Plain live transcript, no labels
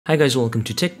Hi guys, welcome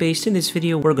to TechBased. In this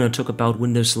video, we're going to talk about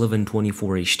Windows 11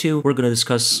 24H2. We're going to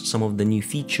discuss some of the new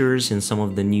features and some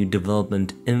of the new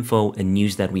development info and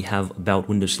news that we have about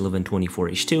Windows 11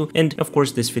 24H2. And of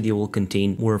course, this video will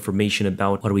contain more information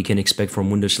about what we can expect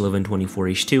from Windows 11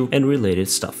 24H2 and related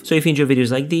stuff. So if you enjoy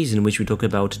videos like these in which we talk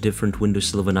about different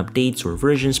Windows 11 updates or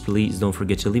versions, please don't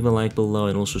forget to leave a like below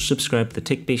and also subscribe to the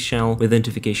TechBased channel with the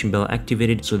notification bell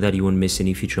activated so that you won't miss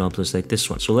any future uploads like this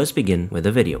one. So let's begin with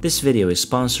the video. This video is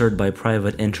sponsored by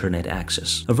private internet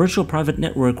access. A virtual private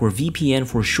network, or VPN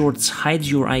for shorts,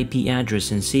 hides your IP address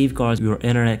and safeguards your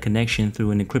internet connection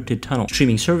through an encrypted tunnel.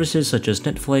 Streaming services such as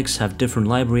Netflix have different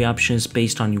library options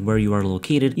based on where you are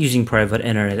located. Using private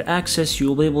internet access, you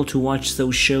will be able to watch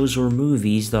those shows or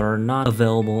movies that are not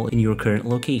available in your current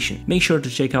location. Make sure to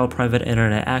check out private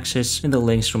internet access in the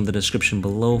links from the description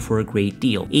below for a great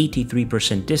deal.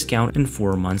 83% discount and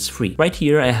 4 months free. Right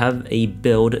here I have a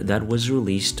build that was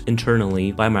released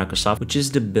internally by Microsoft, which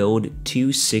is the build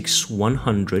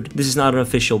 26100. This is not an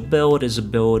official build, it's a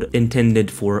build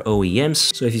intended for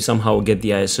OEMs. So if you somehow get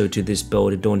the ISO to this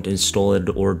build, don't install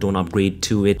it or don't upgrade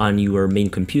to it on your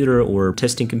main computer or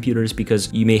testing computers,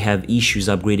 because you may have issues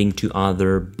upgrading to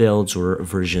other builds or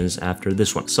versions after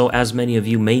this one. So as many of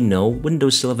you may know,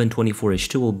 Windows 11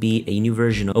 24H2 will be a new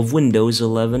version of Windows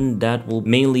 11 that will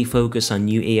mainly focus on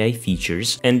new AI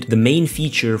features. And the main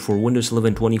feature for Windows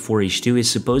 11 24H2 is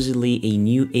supposedly a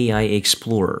new AI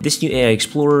Explorer. This new AI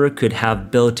Explorer could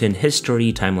have built-in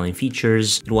history, timeline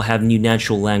features, it will have new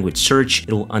natural language search,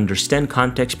 it will understand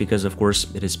context because of course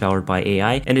it is powered by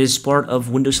AI, and it is part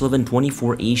of Windows 11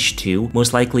 24H2,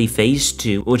 most likely phase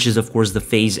 2, which is of course the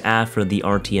phase after the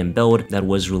RTM build that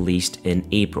was released in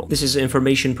April. This is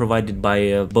information provided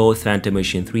by both Phantom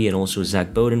Ocean 3 and also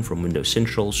Zach Bowden from Windows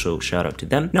Central, so shout out to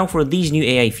them. Now for these new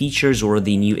AI features or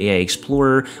the new AI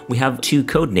Explorer, we have two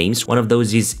code names. One of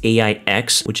those is AI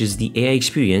X, which is the AI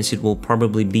experience. It will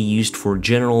probably be used for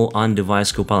general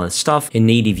on-device Copilot stuff in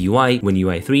native UI,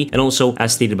 WinUI 3, and also,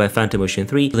 as stated by Phantom Ocean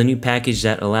 3, the new package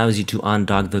that allows you to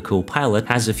undock the Copilot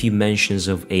has a few mentions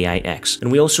of AI X.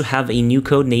 And we also have a new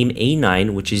code name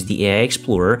A9, which is the AI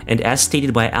Explorer, and as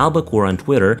stated by Albacore on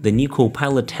Twitter, the new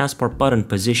Copilot taskbar button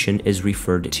position is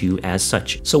referred to as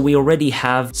such. So we already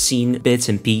have seen bits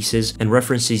and pieces and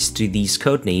references to these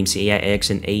code names AI X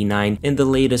and A9 in the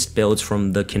latest builds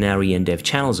from the Canary and Dev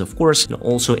channels, of course, and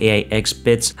also AI X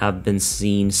bits have been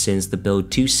seen since the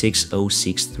build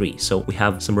 26063, so we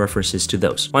have some references to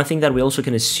those. One thing that we also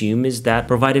can assume is that,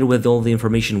 provided with all the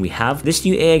information we have, this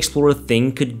new AI Explorer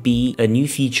thing could be a new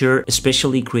feature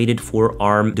especially created for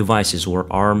ARM devices or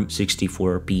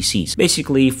ARM64 PCs,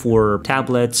 basically for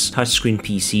tablets, touchscreen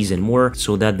PCs and more,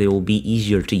 so that they will be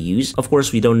easier to use. Of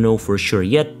course, we don't know for sure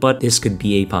yet, but this could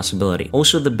be a possibility.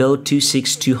 Also, the build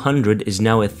 26200 is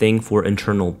now a thing for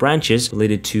internal branches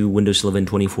related to Windows 11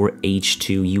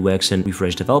 24H2 UX and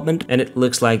refresh development, and it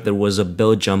looks like there was a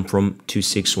build jump from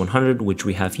 26100, which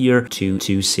we have here, to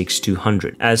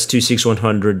 26200, as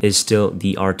 26100 is still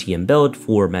the RTM build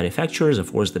for manufacturers,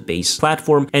 of course the base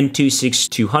platform, and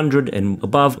 26200 and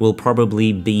above will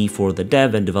probably be for the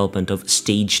dev and development of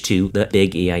stage 2, the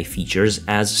big AI features,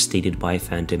 as stated by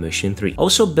Phantom Ocean 3.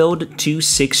 Also, build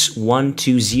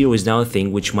 26120 is now a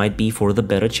thing which might be for the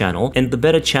beta channel, and the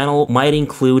beta channel might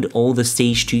include all the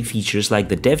stage 2 features like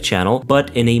the dev channel,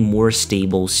 but in a more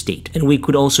stable state. And we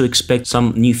could also expect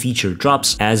some new feature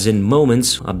drops, as in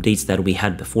moments, updates that we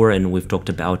had before and we've talked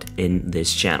about in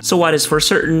this channel. So what is for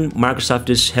certain, Microsoft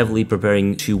is heavily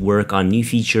preparing to work on new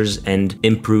features and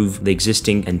improve the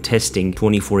existing and testing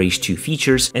 24H2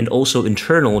 features, and also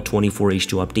internal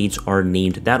 24H2 updates are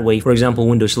named that way. For example,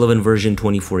 Windows 11 version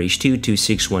 24H2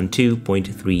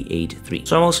 2612.383.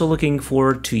 So I'm also looking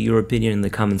forward to your opinion in the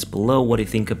comments below. What do you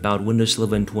think about Windows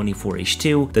 11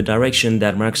 24H2, the direction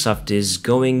that Microsoft is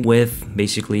going with,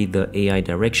 basically the AI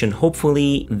direction?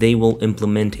 Hopefully they will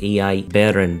implement AI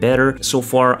better and better. So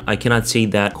far, I cannot say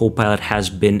that Copilot has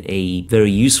been a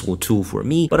very useful tool for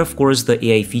me, but of course the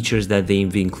AI features that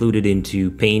they've included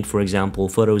into Paint, for example,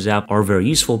 Photos app, are very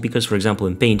useful because, for example,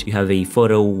 in Paint, you have a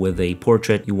photo with a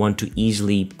portrait, you want to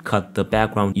easily cut the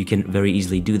background, you can very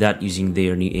easily do that using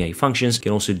their new AI functions. You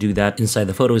can also do that inside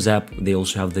the Photos app. They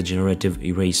also have the generative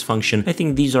erase function. I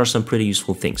think these are some pretty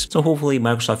useful things. So hopefully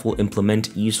Microsoft will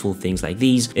implement useful things like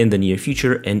these in the near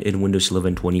future and in Windows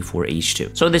 11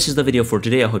 24H2. So this is the video for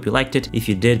today. I hope you liked it. If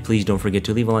you did, please don't forget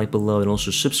to leave a like below and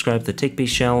also subscribe to the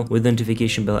TechBased channel with the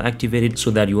notification bell activated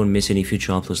so that you won't miss any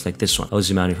future uploads like this one. I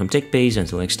was Emmanuel from TechBased.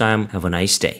 Until next time, have a nice day.